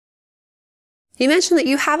You mentioned that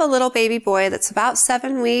you have a little baby boy that's about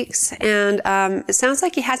 7 weeks, and it sounds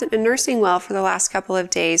like he hasn't been nursing well for the last couple of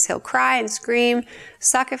days. He'll cry and scream,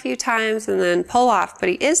 suck a few times, and then pull off, but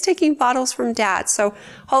he is taking bottles from dad, so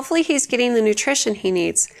hopefully he's getting the nutrition he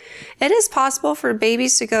needs. It is possible for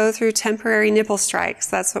babies to go through temporary nipple strikes.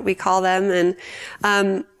 That's what we call them, and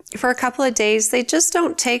for a couple of days, they just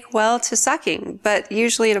don't take well to sucking, but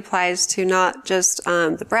usually it applies to not just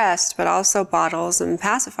the breast, but also bottles and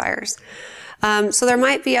pacifiers. So there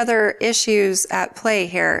might be other issues at play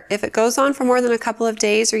here. If it goes on for more than a couple of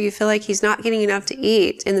days or you feel like he's not getting enough to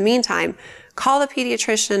eat, in the meantime, call the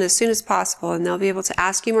pediatrician as soon as possible and they'll be able to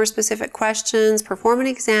ask you more specific questions, perform an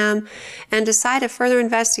exam, and decide if further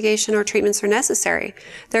investigation or treatments are necessary.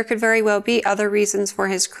 There could very well be other reasons for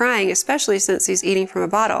his crying, especially since he's eating from a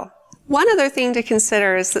bottle. One other thing to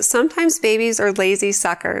consider is that sometimes babies are lazy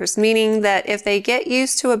suckers, meaning that if they get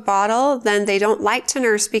used to a bottle, then they don't like to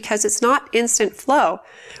nurse because it's not instant flow.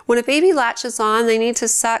 When a baby latches on, they need to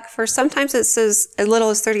suck for sometimes it's as little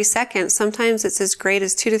as 30 seconds, sometimes it's as great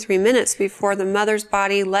as 2 to 3 minutes before the mother's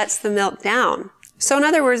body lets the milk down. So in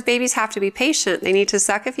other words, babies have to be patient. They need to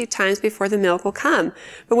suck a few times before the milk will come.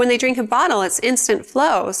 But when they drink a bottle, it's instant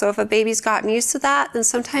flow. So if a baby's gotten used to that, then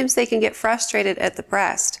sometimes they can get frustrated at the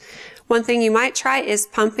breast. One thing you might try is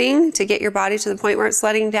pumping to get your body to the point where it's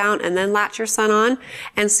letting down and then latch your son on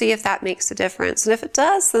and see if that makes a difference. And if it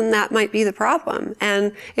does, then that might be the problem.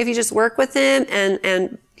 And if you just work with him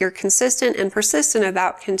and you're consistent and persistent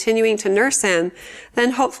about continuing to nurse him,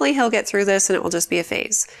 then hopefully he'll get through this and it will just be a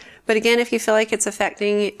phase. But again, if you feel like it's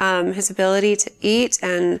affecting his ability to eat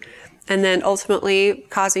and then ultimately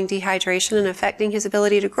causing dehydration and affecting his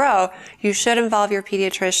ability to grow, you should involve your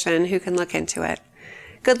pediatrician who can look into it.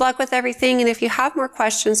 Good luck with everything, and if you have more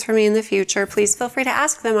questions for me in the future, please feel free to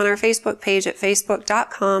ask them on our Facebook page at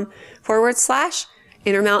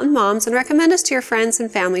facebook.com/Intermountain Moms and recommend us to your friends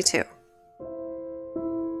and family too.